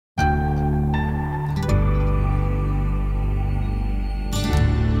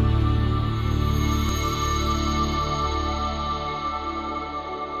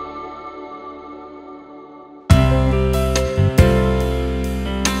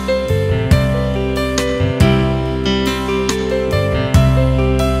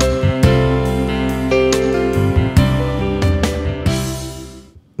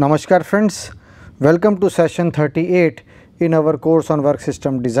Namaskar friends, welcome to session 38 in our course on work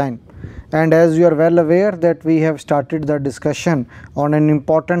system design. And as you are well aware that we have started the discussion on an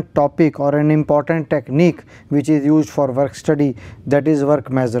important topic or an important technique which is used for work study, that is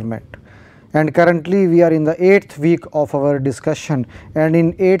work measurement. And currently we are in the 8th week of our discussion, and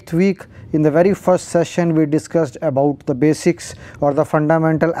in 8th week in the very first session we discussed about the basics or the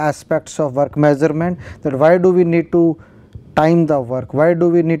fundamental aspects of work measurement, that why do we need to time the work, why do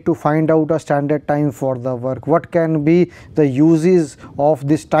we need to find out a standard time for the work, what can be the uses of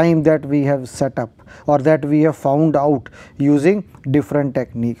this time that we have set up or that we have found out using different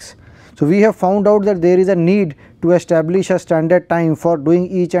techniques. So, we have found out that there is a need to establish a standard time for doing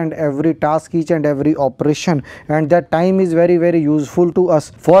each and every task, each and every operation, and that time is very useful to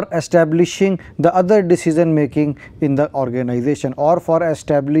us for establishing the other decision making in the organization, or for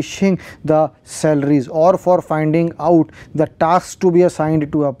establishing the salaries, or for finding out the tasks to be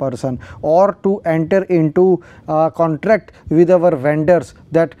assigned to a person, or to enter into a contract with our vendors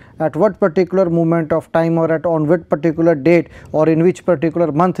that at what particular moment of time or on what particular date or in which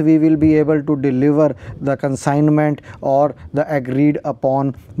particular month we will be able to deliver the consignment or the agreed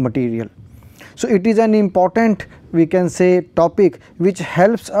upon material. So, it is an important, we can say, topic which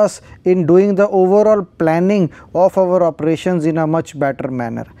helps us in doing the overall planning of our operations in a much better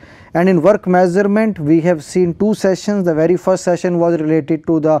manner. And in work measurement we have seen two sessions. The very first session was related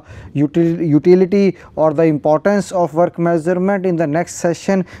to the utility or the importance of work measurement. In the next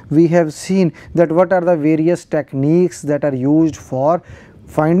session we have seen that what are the various techniques that are used for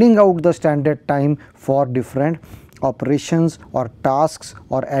finding out the standard time for different operations or tasks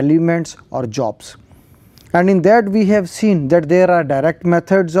or elements or jobs. And in that we have seen that there are direct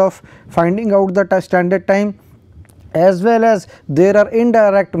methods of finding out the standard time, as well as there are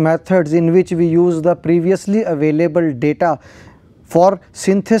indirect methods in which we use the previously available data for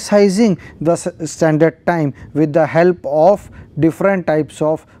synthesizing the standard time with the help of different types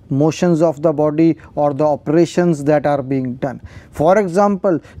of motions of the body or the operations that are being done. For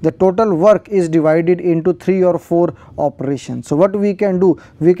example, the total work is divided into 3 or 4 operations. So, what we can do?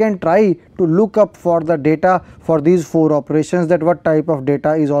 We can try to look up for the data for these 4 operations, that what type of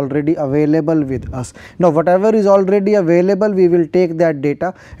data is already available with us. Now, whatever is already available, we will take that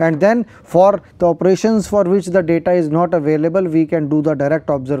data, and then for the operations for which the data is not available, we can do the direct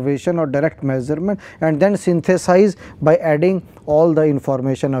observation or direct measurement and then synthesize by adding all the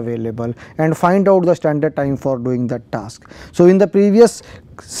information available and find out the standard time for doing that task. So, in the previous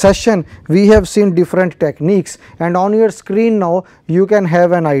session we have seen different techniques, and on your screen now you can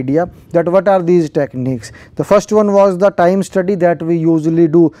have an idea that what are these techniques. The first one was the time study that we usually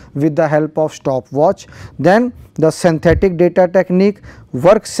do with the help of stopwatch, then the synthetic data technique,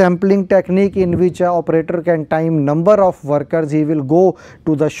 work sampling technique in which a operator can time number of workers. He will go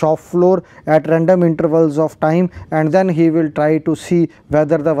to the shop floor at random intervals of time and then he will try to see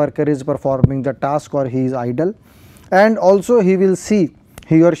whether the worker is performing the task or he is idle, and also he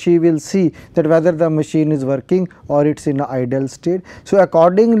or she will see that whether the machine is working or it is in an idle state. So,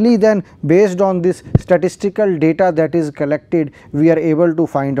 accordingly then, based on this statistical data that is collected, we are able to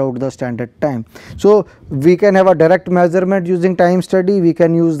find out the standard time. So, we can have a direct measurement using time study, we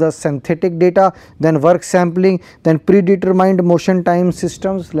can use the synthetic data, then work sampling, then predetermined motion time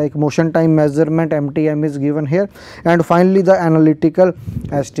systems like motion time measurement, MTM is given here, and finally the analytical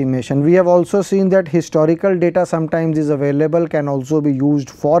estimation. We have also seen that historical data sometimes is available, can also be used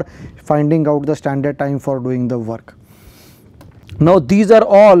for finding out the standard time for doing the work. Now, these are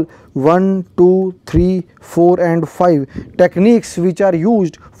all 1, 2, 3, 4 and 5 techniques which are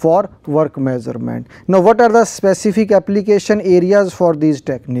used for work measurement. Now, what are the specific application areas for these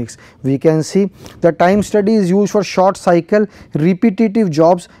techniques? We can see the time study is used for short cycle repetitive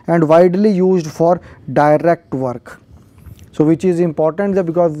jobs and widely used for direct work. So, which is important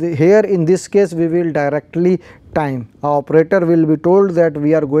because here in this case we will directly time. Our operator will be told that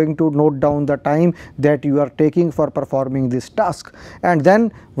we are going to note down the time that you are taking for performing this task, and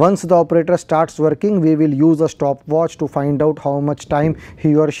then once the operator starts working we will use a stopwatch to find out how much time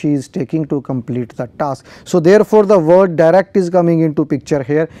he or she is taking to complete the task. So, therefore, the word direct is coming into picture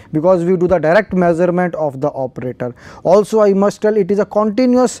here because we do the direct measurement of the operator. Also, I must tell it is a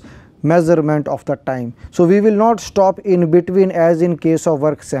continuous measurement of the time. So, we will not stop in between as in case of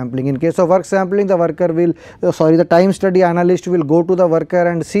work sampling. In case of work sampling, the worker will the time study analyst will go to the worker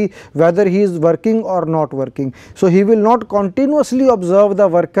and see whether he is working or not working. So, he will not continuously observe the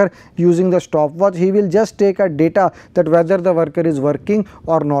worker using the stopwatch, he will just take a data that whether the worker is working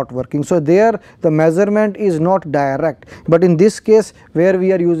or not working. So, there the measurement is not direct, but in this case where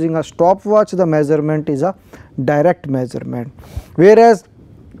we are using a stopwatch, the measurement is a direct measurement. Whereas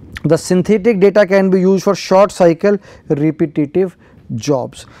The synthetic data can be used for short cycle repetitive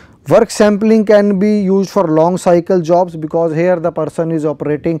jobs. Work sampling can be used for long cycle jobs, because here the person is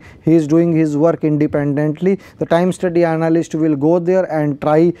operating, he is doing his work independently. The time study analyst will go there and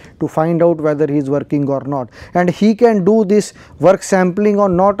try to find out whether he is working or not, and he can do this work sampling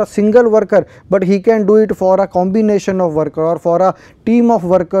on not a single worker, but he can do it for a combination of worker or for a team of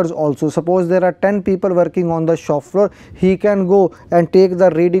workers also. Suppose there are 10 people working on the shop floor, he can go and take the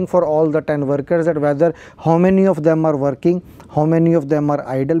reading for all the 10 workers, that whether how many of them are working, how many of them are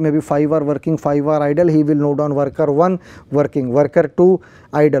idle. Maybe 5 are working, 5 are idle, he will note down worker 1 working, worker 2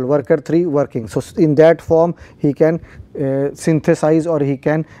 idle, worker 3 working. So in that form he can synthesize or he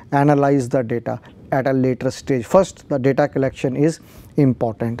can analyze the data at a later stage. First, the data collection is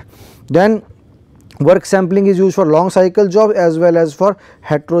important. Then work sampling is used for long cycle job as well as for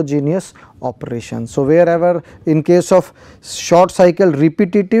heterogeneous operations. So wherever in case of short cycle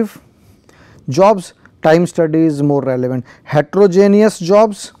repetitive jobs, time study is more relevant. Heterogeneous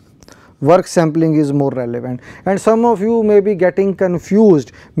jobs, work sampling is more relevant. And some of you may be getting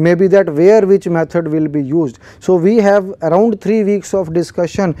confused, maybe that where which method will be used. So we have around 3 weeks of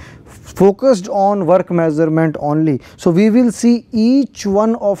discussion focused on work measurement only. So we will see each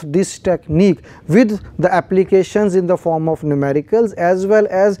one of this technique with the applications in the form of numericals as well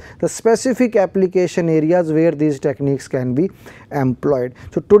as the specific application areas where these techniques can be employed.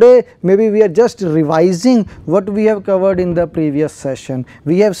 So today maybe we are just revising what we have covered in the previous session.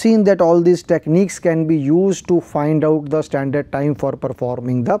 We have seen that all these techniques can be used to find out the standard time for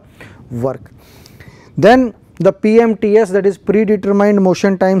performing the work. Then the PMTS, that is predetermined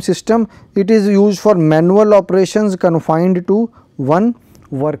motion time system, it is used for manual operations confined to one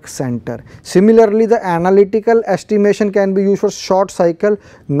work center. Similarly, the analytical estimation can be used for short cycle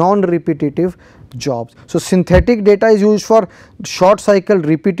non-repetitive jobs. So synthetic data is used for short cycle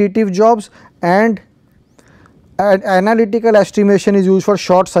repetitive jobs, and analytical estimation is used for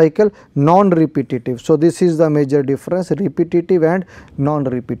short cycle non-repetitive. So this is the major difference, repetitive and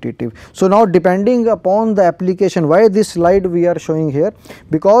non-repetitive. So now depending upon the application, why this slide we are showing here,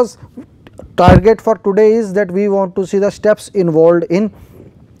 because target for today is that we want to see the steps involved in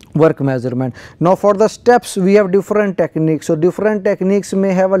work measurement. Now for the steps we have different techniques. So different techniques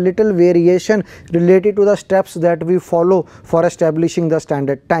may have a little variation related to the steps that we follow for establishing the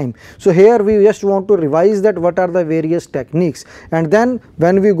standard time. So here we just want to revise that what are the various techniques, and then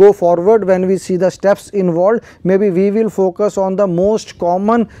when we go forward, when we see the steps involved, maybe we will focus on the most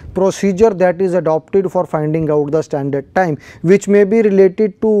common procedure that is adopted for finding out the standard time, which may be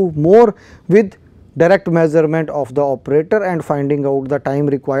related to more with direct measurement of the operator and finding out the time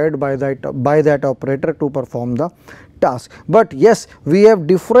required by that operator to perform the task. But yes, we have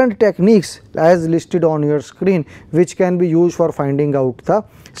different techniques as listed on your screen which can be used for finding out the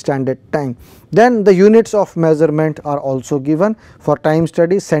standard time. Then the units of measurement are also given for time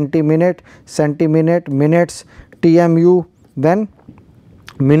study: centiminute, minutes, TMU, then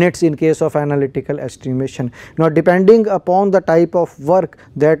minutes in case of analytical estimation. Now depending upon the type of work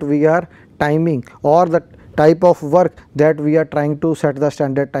that we are timing or the type of work that we are trying to set the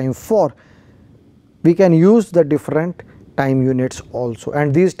standard time for, we can use the different time units also,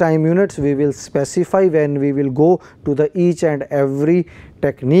 and these time units we will specify when we will go to the each and every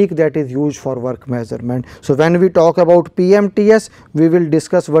technique that is used for work measurement. So when we talk about PMTS, we will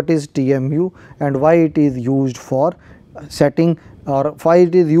discuss what is TMU and why it is used for setting, or why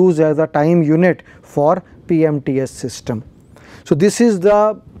it is used as a time unit for PMTS system. So this is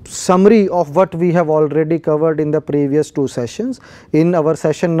the summary of what we have already covered in the previous 2 sessions. In our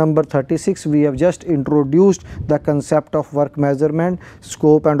session number 36, we have just introduced the concept of work measurement,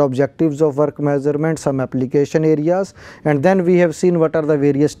 scope and objectives of work measurement, some application areas, and then we have seen what are the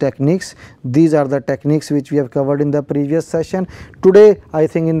various techniques. These are the techniques which we have covered in the previous session. Today I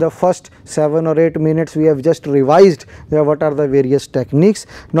think in the first 7 or 8 minutes we have just revised what are the various techniques.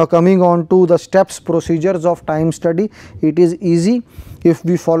 Now coming on to the steps, procedures of time study, it is easy. If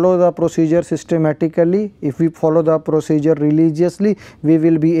we follow the procedure systematically, if we follow the procedure religiously, we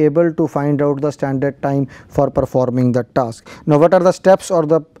will be able to find out the standard time for performing the task. Now what are the steps or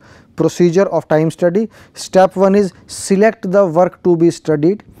the procedure of time study? Step 1 is select the work to be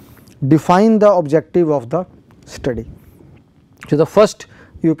studied, define the objective of the study. So the first,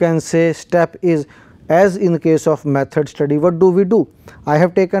 you can say, step is, as in case of method study, what do we do? I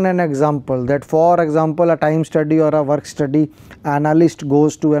have taken an example that, for example, a time study or a work study analyst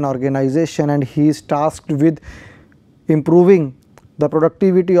goes to an organization and he is tasked with improving the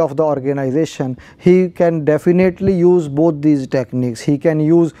productivity of the organization, he can definitely use both these techniques. He can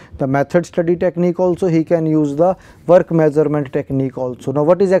use the method study technique also, he can use the work measurement technique also. Now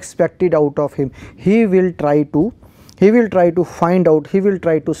what is expected out of him? He will try to find out, he will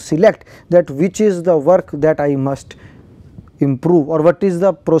try to select that which is the work that I must improve, or what is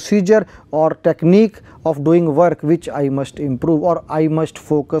the procedure or technique of doing work which I must improve or I must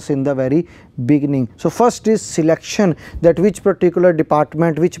focus in the very beginning. So first is selection, that which particular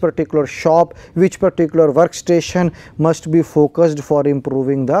department, which particular shop, which particular workstation must be focused for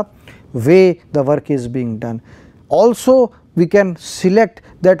improving the way the work is being done. Also we can select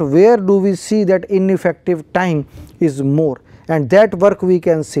that where do we see that ineffective time is more, and that work we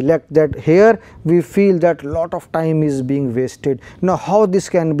can select that here we feel that lot of time is being wasted. Now how this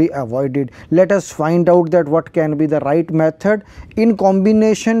can be avoided? Let us find out that what can be the right method, in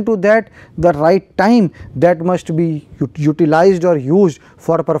combination to that the right time that must be utilized or used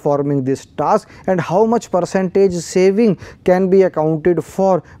for performing this task, and how much percentage saving can be accounted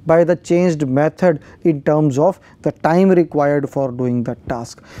for by the changed method in terms of the time required for doing the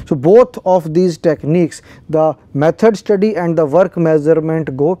task. So both of these techniques, the method study and the work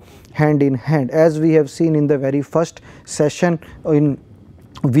measurement, go hand in hand, as we have seen in the very first session in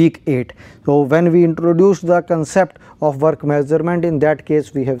week 8. So when we introduced the concept of work measurement, in that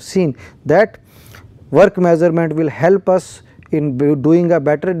case we have seen that work measurement will help us in doing a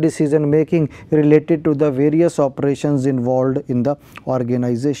better decision making related to the various operations involved in the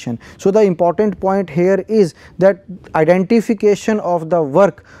organization. So the important point here is that identification of the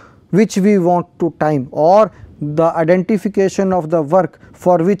work which we want to time, or the identification of the work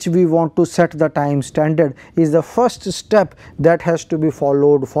for which we want to set the time standard, is the first step that has to be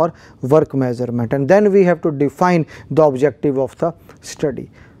followed for work measurement, and then we have to define the objective of the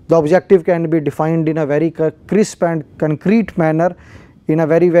study. The objective can be defined in a very crisp and concrete manner, in a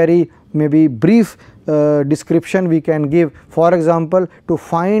very maybe brief description we can give. For example, to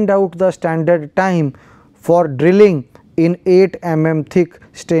find out the standard time for drilling in 8 mm thick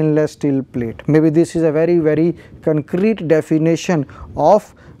stainless steel plate. Maybe this is a very concrete definition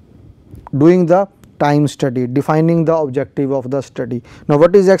of doing the time study, defining the objective of the study. Now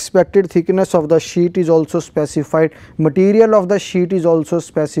what is expected thickness of the sheet is also specified, material of the sheet is also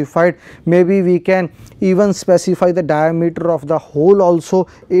specified, maybe we can even specify the diameter of the hole also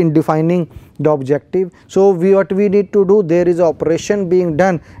in defining the objective. So what we need to do, there is an operation being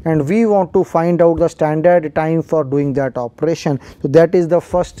done and we want to find out the standard time for doing that operation. So that is the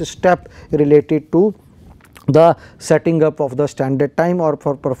first step related to the setting up of the standard time or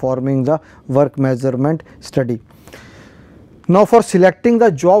for performing the work measurement study. Now for selecting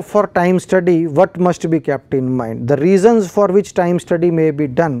the job for time study, what must be kept in mind? The reasons for which time study may be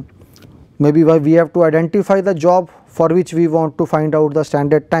done. Maybe we have to identify the job for which we want to find out the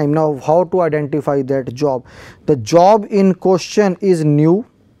standard time. Now how to identify that job? The job in question is new.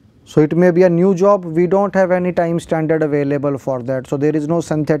 So it may be a new job, we do not have any time standard available for that. So there is no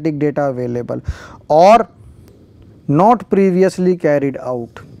synthetic data available, or not previously carried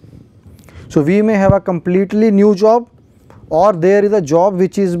out. So we may have a completely new job, or there is a job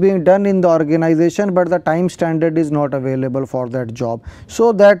which is being done in the organization but the time standard is not available for that job.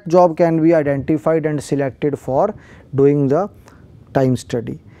 So that job can be identified and selected for doing the time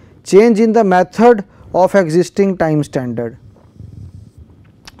study. Change in the method of existing time standard.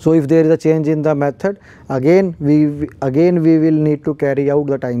 So if there is a change in the method, again we will need to carry out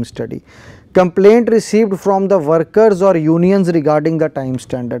the time study. Complaint received from the workers or unions regarding the time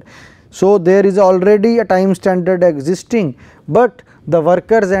standard. So there is already a time standard existing, but the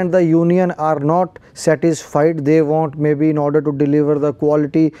workers and the union are not satisfied. They want, maybe in order to deliver the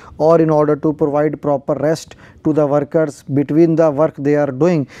quality or in order to provide proper rest to the workers between the work they are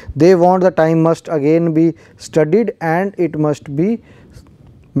doing, they want the time must again be studied and it must be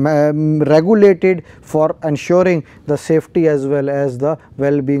regulated for ensuring the safety as well as the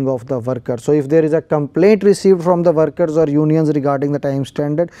well-being of the worker. So if there is a complaint received from the workers or unions regarding the time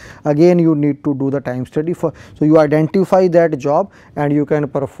standard, again you need to do the time study for. So you identify that job and you can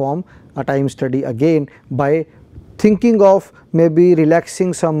perform a time study again by thinking of maybe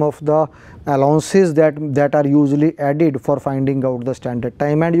relaxing some of the allowances that are usually added for finding out the standard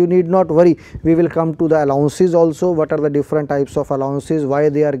time. And you need not worry, we will come to the allowances also, what are the different types of allowances, why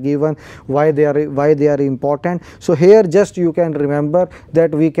they are given, why they are important. So here just you can remember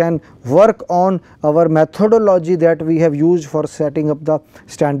that we can work on our methodology that we have used for setting up the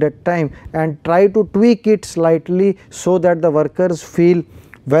standard time and try to tweak it slightly so that the workers feel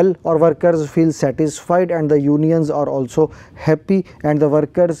well or workers feel satisfied and the unions are also happy and the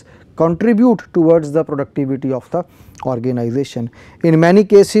workers contribute towards the productivity of the organization. In many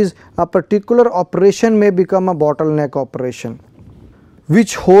cases, a particular operation may become a bottleneck operation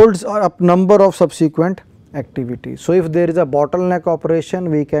which holds a number of subsequent activities. So, if there is a bottleneck operation,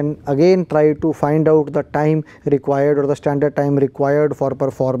 we can again try to find out the time required or the standard time required for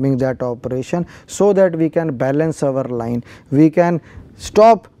performing that operation, so that we can balance our line. We can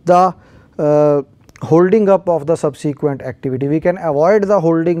stop the holding up of the subsequent activity. We can avoid the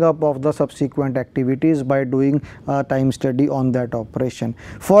holding up of the subsequent activities by doing a time study on that operation.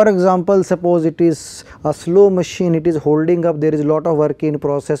 For example, suppose it is a slow machine, it is holding up, there is a lot of work in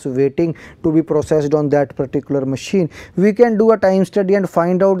process waiting to be processed on that particular machine. We can do a time study and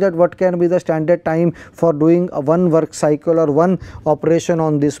find out that what can be the standard time for doing a one work cycle or one operation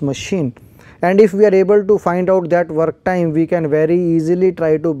on this machine. And if we are able to find out that work time, we can very easily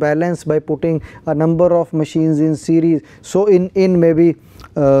try to balance by putting a number of machines in series. So, in maybe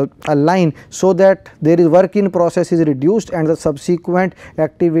a line, so that there is work in process is reduced and the subsequent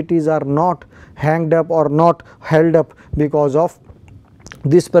activities are not hanged up or not held up because of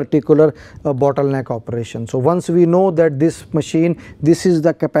this particular bottleneck operation. So, once we know that this machine, this is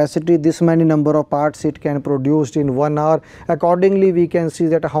the capacity, this many number of parts it can produce in 1 hour, accordingly we can see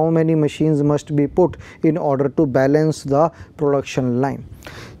that how many machines must be put in order to balance the production line.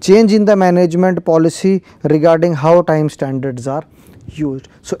 Change in the management policy regarding how time standards are used.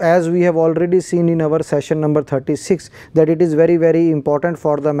 So, as we have already seen in our session number 36, that it is very important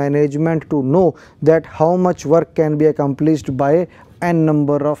for the management to know that how much work can be accomplished by n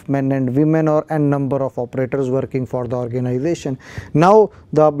number of men and women or n number of operators working for the organization. Now,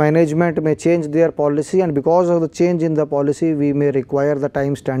 the management may change their policy, and because of the change in the policy, we may require the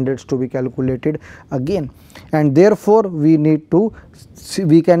time standards to be calculated again, and therefore, we need to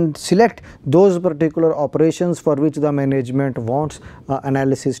we can select those particular operations for which the management wants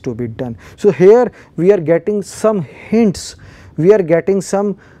analysis to be done. So, here we are getting some hints, we are getting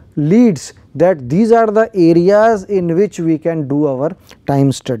some leads that these are the areas in which we can do our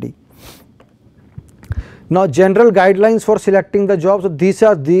time study. Now, general guidelines for selecting the jobs. So, these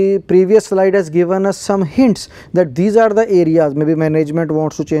are the previous slide has given us some hints that these are the areas. Maybe management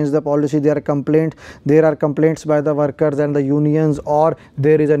wants to change the policy, there are complaints by the workers and the unions, or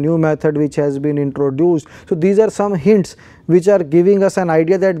there is a new method which has been introduced. So, these are some hints which are giving us an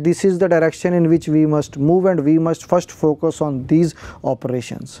idea that this is the direction in which we must move, and we must first focus on these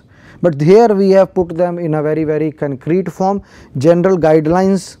operations. But here we have put them in a very concrete form. General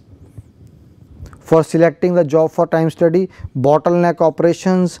guidelines for selecting the job for time study: bottleneck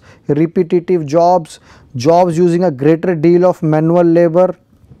operations, repetitive jobs, jobs using a greater deal of manual labor,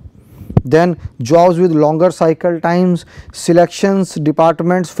 then jobs with longer cycle times, selections,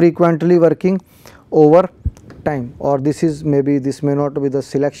 departments frequently working over time, or this may not be the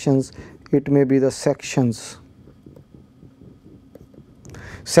selections, it may be the sections.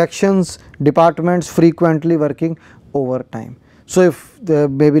 Sections, departments frequently working overtime. So, if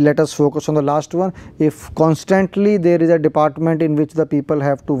maybe let us focus on the last one. If constantly there is a department in which the people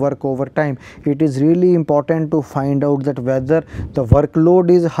have to work overtime, it is really important to find out that whether the workload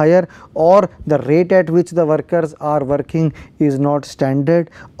is higher, or the rate at which the workers are working is not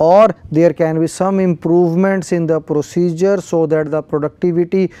standard, or there can be some improvements in the procedure so that the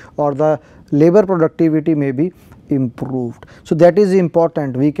productivity or the labor productivity may be improved. So, that is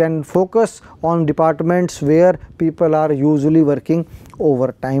important. We can focus on departments where people are usually working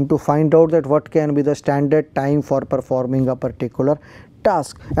overtime to find out that what can be the standard time for performing a particular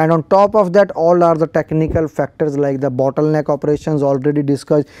task. And on top of that, all are the technical factors like the bottleneck operations already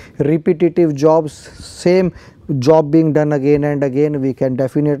discussed, repetitive jobs, same job being done again and again, we can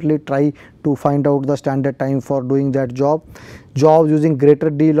definitely try to find out the standard time for doing that job. Jobs using greater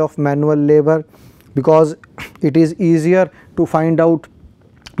deal of manual labor, because it is easier to find out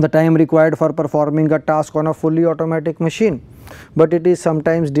the time required for performing a task on a fully automatic machine, but it is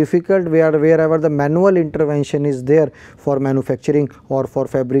sometimes difficult wherever the manual intervention is there for manufacturing or for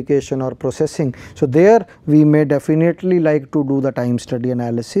fabrication or processing. So, there we may definitely like to do the time study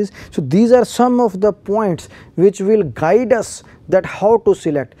analysis. So, these are some of the points which will guide us that how to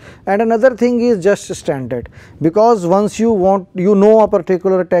select. And another thing is just standard, because once you know a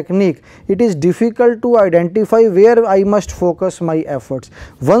particular technique, it is difficult to identify where I must focus my efforts.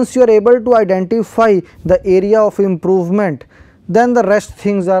 Once you are able to identify the area of improvement, then the rest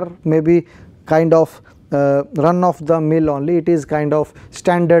things are maybe kind of run of the mill only, it is kind of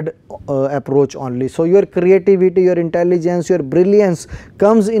standard approach only. So your creativity, your intelligence, your brilliance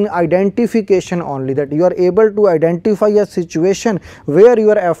comes in identification only, that you are able to identify a situation where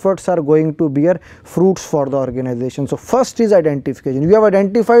your efforts are going to bear fruits for the organization. So first is identification. You have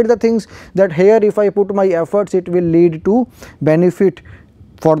identified the things that here if I put my efforts it will lead to benefit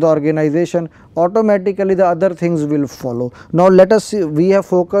for the organization, automatically the other things will follow. Now let us see, we have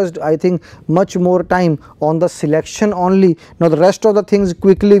focused I think much more time on the selection only. Now the rest of the things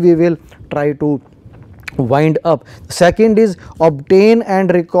quickly we will try to wind up. Second is obtain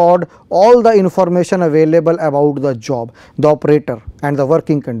and record all the information available about the job, the operator and the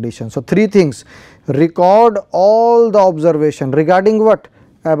working conditions. So three things: record all the observation regarding what?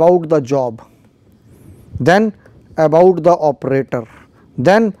 About the job, then about the operator,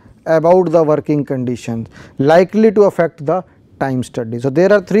 then about the working conditions likely to affect the time study. So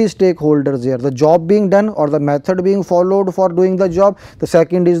there are three stakeholders here: the job being done or the method being followed for doing the job. The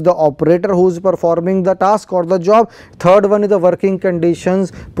second is the operator who is performing the task or the job. Third one is the working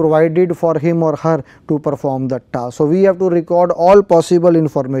conditions provided for him or her to perform the task. So we have to record all possible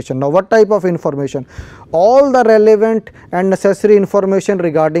information. Now what type of information? All the relevant and necessary information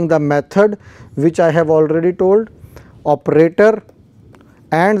regarding the method, which I have already told, operator,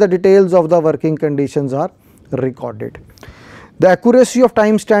 and the details of the working conditions are recorded. The accuracy of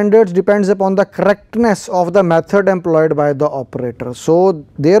time standards depends upon the correctness of the method employed by the operator. So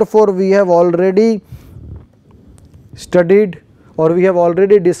therefore we have already studied or we have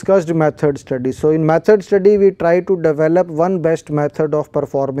already discussed method study. So in method study we try to develop one best method of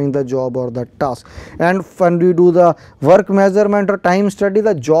performing the job or the task, and when we do the work measurement or time study,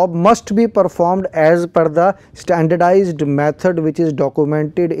 the job must be performed as per the standardized method which is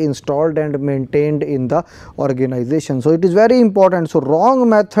documented, installed and maintained in the organization. So it is very important. So wrong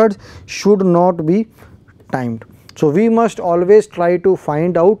methods should not be timed. So we must always try to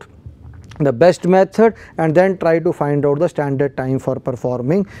find out the best method and then try to find out the standard time for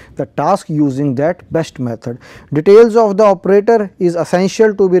performing the task using that best method. Details of the operator is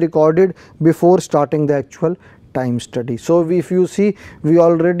essential to be recorded before starting the actual time study. So if you see, we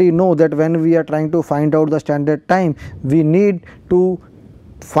already know that when we are trying to find out the standard time, we need to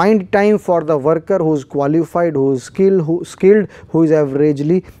find time for the worker who is qualified, who is skilled, who is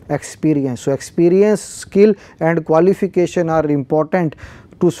averagely experienced. So experience, skill and qualification are important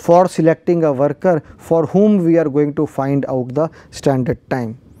for selecting a worker for whom we are going to find out the standard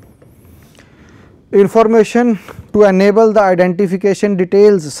time. Information to enable the identification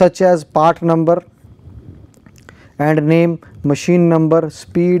details such as part number and name, machine number,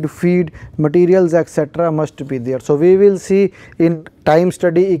 speed, feed, materials etc. must be there. So we will see in time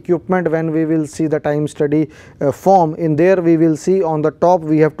study equipment, when we will see the time study form, in there we will see on the top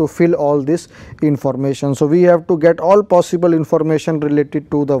we have to fill all this information. So we have to get all possible information related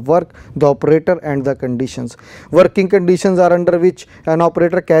to the work, the operator and the conditions. Working conditions are under which an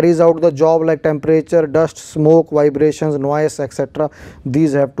operator carries out the job, like temperature, dust, smoke, vibrations, noise etc.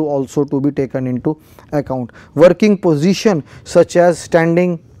 These have to also to be taken into account. Working position such as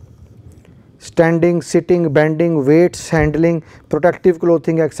standing, sitting, bending, weights, handling, protective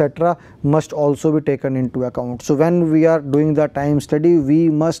clothing etc. must also be taken into account. So when we are doing the time study, we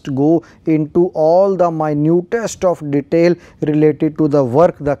must go into all the minutest of detail related to the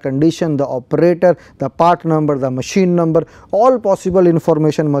work, the condition, the operator, the part number, the machine number, all possible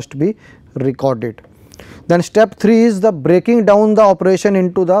information must be recorded. Then step 3 is the breaking down the operation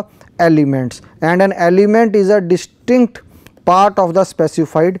into the elements, and an element is a distinct part of the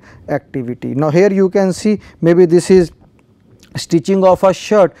specified activity. Now here you can see, maybe this is stitching of a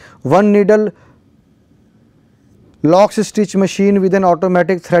shirt, one needle locks stitch machine with an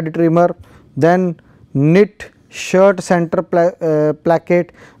automatic thread trimmer, then knit shirt center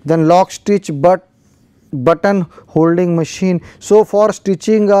placket, then lock stitch button holding machine. So for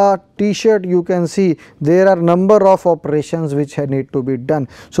stitching a t-shirt, you can see there are number of operations which need to be done.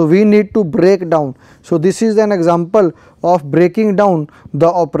 So we need to break down. So this is an example of breaking down the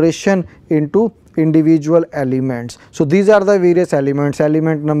operation into individual elements. So these are the various elements: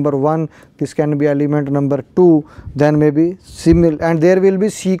 element number 1, this can be element number 2, then maybe similar, and there will be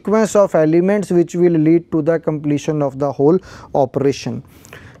sequence of elements which will lead to the completion of the whole operation.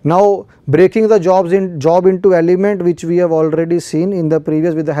 Now breaking the job into element, which we have already seen in the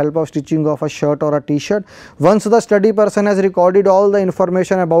previous with the help of stitching of a shirt or a t-shirt. Once the study person has recorded all the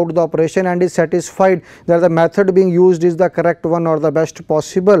information about the operation and is satisfied that the method being used is the correct one or the best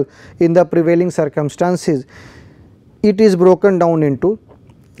possible in the prevailing circumstances, it is broken down into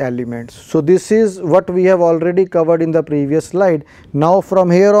elements. So this is what we have already covered in the previous slide. Now from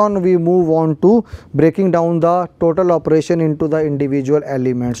here on we move on to breaking down the total operation into the individual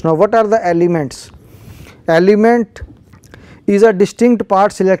elements. Now what are the elements? Element is a distinct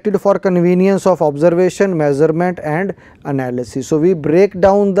part selected for convenience of observation, measurement and analysis. So we break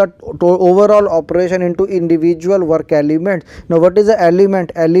down the overall operation into individual work elements. Now what is the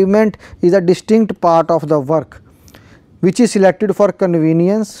element? Element is a distinct part of the work which is selected for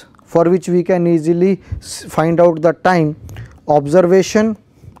convenience, for which we can easily find out the time. Observation,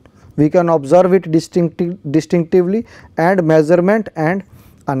 we can observe it distinctively, and measurement and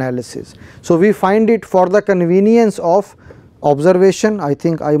analysis. So we find it for the convenience of observation. I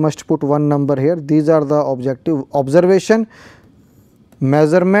think I must put one number here. These are the objective: observation,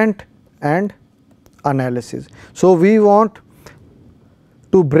 measurement and analysis. So we want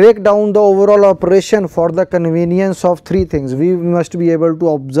to break down the overall operation for the convenience of three things. We must be able to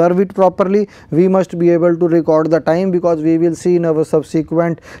observe it properly, we must be able to record the time, because we will see in our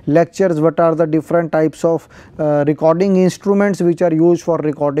subsequent lectures what are the different types of recording instruments which are used for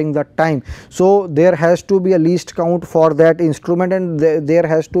recording the time. So there has to be a least count for that instrument, and there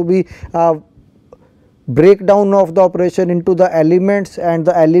has to be a breakdown of the operation into the elements, and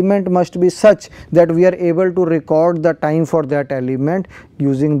the element must be such that we are able to record the time for that element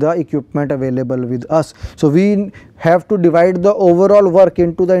using the equipment available with us. So we have to divide the overall work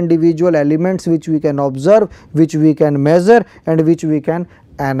into the individual elements which we can observe, which we can measure and which we can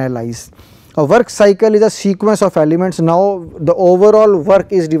analyze. A work cycle is a sequence of elements. Now the overall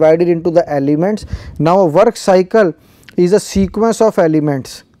work is divided into the elements. Now a work cycle is a sequence of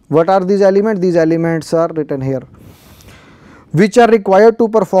elements. What are these elements? These elements are written here, which are required to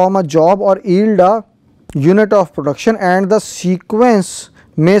perform a job or yield a unit of production, and the sequence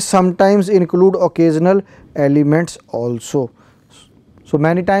may sometimes include occasional elements also. So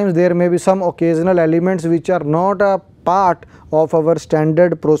many times there may be some occasional elements which are not a part of our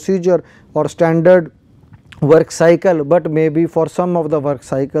standard procedure or standard work cycle, but maybe for some of the work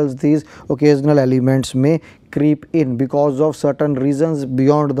cycles these occasional elements may creep in because of certain reasons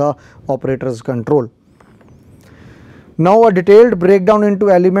beyond the operator's control. Now a detailed breakdown into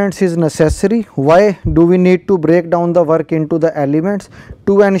elements is necessary. Why do we need to break down the work into the elements?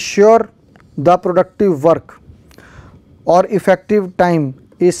 To ensure the productive work or effective time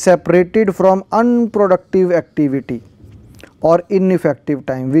is separated from unproductive activity or ineffective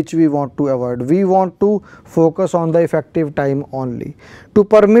time, which we want to avoid. We want to focus on the effective time only. To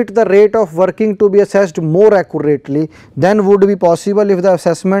permit the rate of working to be assessed more accurately than would be possible if the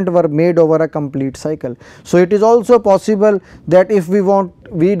assessment were made over a complete cycle. So it is also possible that if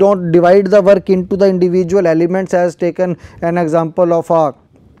we don't divide the work into the individual elements, as taken an example of a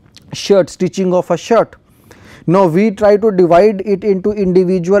shirt, stitching of a shirt. Now we try to divide it into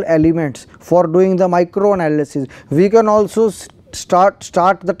individual elements for doing the micro analysis. We can also start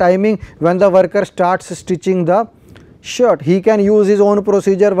the timing when the worker starts stitching the shirt. He can use his own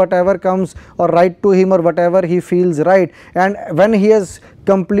procedure, whatever comes or right to him or whatever he feels right, and when he has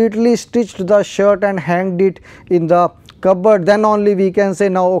completely stitched the shirt and hanged it in the cupboard, then only we can say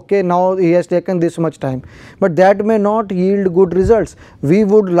now okay, now he has taken this much time. But that may not yield good results. We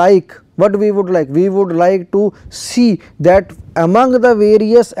would like to see that among the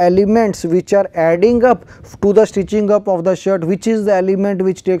various elements which are adding up to the stitching up of the shirt, which is the element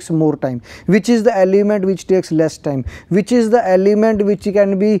which takes more time, which is the element which takes less time, which is the element which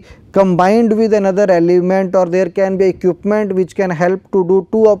can be combined with another element, or there can be equipment which can help to do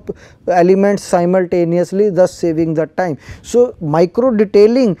two elements simultaneously, thus saving the time. So micro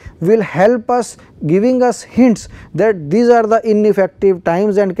detailing will help us, giving us hints that these are the ineffective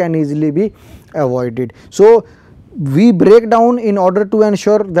times and can easily be avoided. So we break down in order to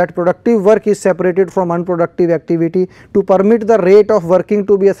ensure that productive work is separated from unproductive activity, to permit the rate of working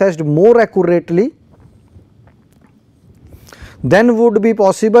to be assessed more accurately than would be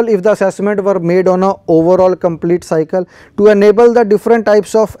possible if the assessment were made on a overall complete cycle, to enable the different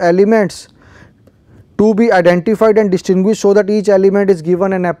types of elements to be identified and distinguished so that each element is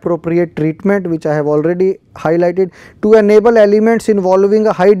given an appropriate treatment, which I have already highlighted, to enable elements involving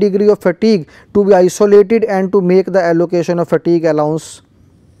a high degree of fatigue to be isolated and to make the allocation of fatigue allowance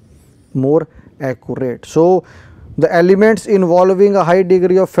more accurate. So the elements involving a high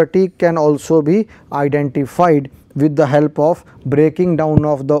degree of fatigue can also be identified with the help of breaking down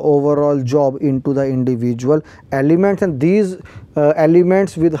of the overall job into the individual elements, and these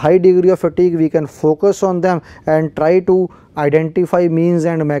elements with high degree of fatigue, we can focus on them and try to identify means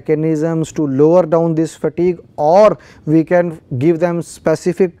and mechanisms to lower down this fatigue, or we can give them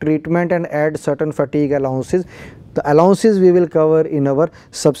specific treatment and add certain fatigue allowances The allowances we will cover in our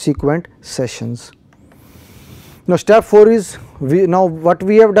subsequent sessions. Now step 4 is, now what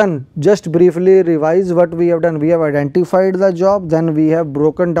we have done, just briefly revise what we have done. We have identified the job, then we have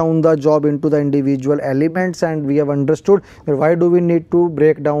broken down the job into the individual elements, and we have understood that why do we need to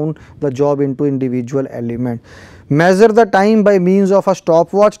break down the job into individual element. Measure the time by means of a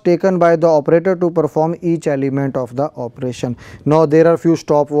stopwatch taken by the operator to perform each element of the operation. Now there are few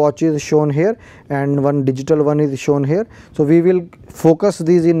stopwatches shown here and one digital one is shown here. So we will focus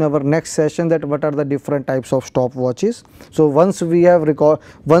these in our next session, that what are the different types of stopwatches. So once we have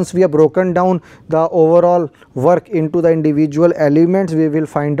broken down the overall work into the individual elements, we will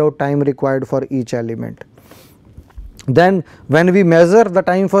find out time required for each element. Then when we measure the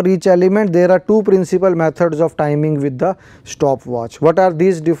time for each element, there are two principal methods of timing with the stopwatch. What are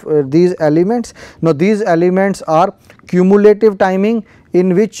these elements? Now these elements are cumulative timing,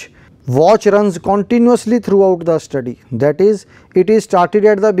 in which watch runs continuously throughout the study. That is, it is started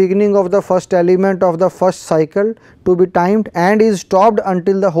at the beginning of the first element of the first cycle to be timed and is stopped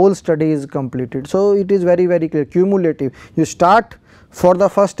until the whole study is completed. So it is very clear, cumulative. You start for the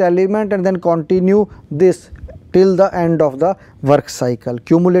first element and then continue this till the end of the work cycle.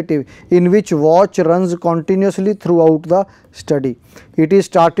 Cumulative, in which watch runs continuously throughout the study. It is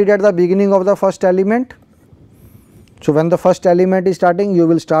started at the beginning of the first element. So when the first element is starting, you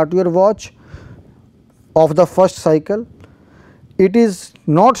will start your watch of the first cycle. It is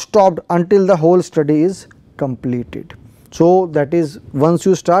not stopped until the whole study is completed. So that is, once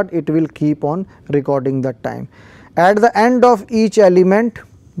you start, it will keep on recording the time. At the end of each element,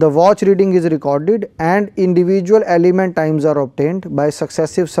 the watch reading is recorded and individual element times are obtained by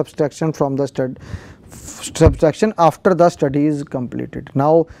successive subtraction from the subtraction after the study is completed.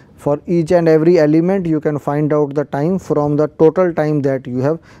 Now for each and every element you can find out the time from the total time that you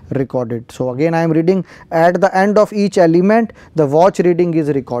have recorded. So again I am reading, at the end of each element the watch reading is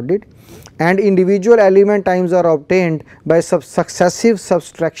recorded and individual element times are obtained by successive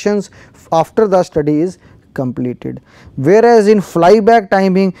subtractions after the study is completed. Whereas in flyback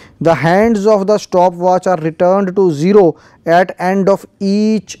timing, the hands of the stopwatch are returned to 0 at end of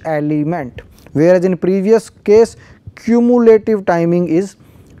each element, whereas in previous case cumulative timing is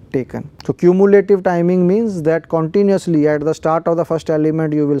taken. So cumulative timing means that continuously at the start of the first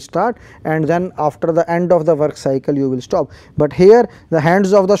element you will start and then after the end of the work cycle you will stop. But here the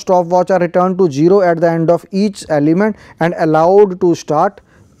hands of the stopwatch are returned to 0 at the end of each element and allowed to start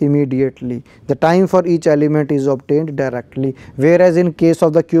immediately. The time for each element is obtained directly, whereas in case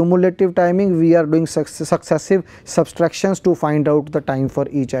of the cumulative timing we are doing successive subtractions to find out the time for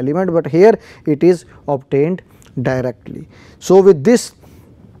each element, but here it is obtained directly. So with this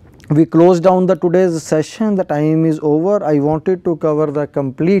we close down the today's session. The time is over. I wanted to cover the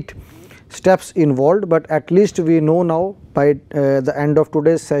complete steps involved, but at least we know now by the end of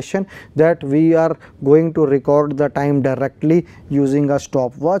today's session that we are going to record the time directly using a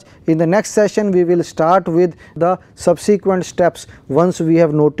stopwatch. In the next session we will start with the subsequent steps once we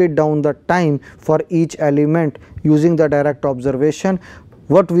have noted down the time for each element using the direct observation,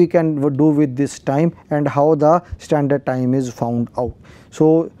 what we can do with this time and how the standard time is found out.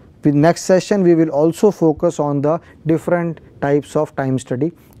 So with next session we will also focus on the different types of time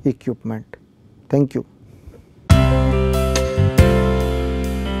study equipment. Thank you.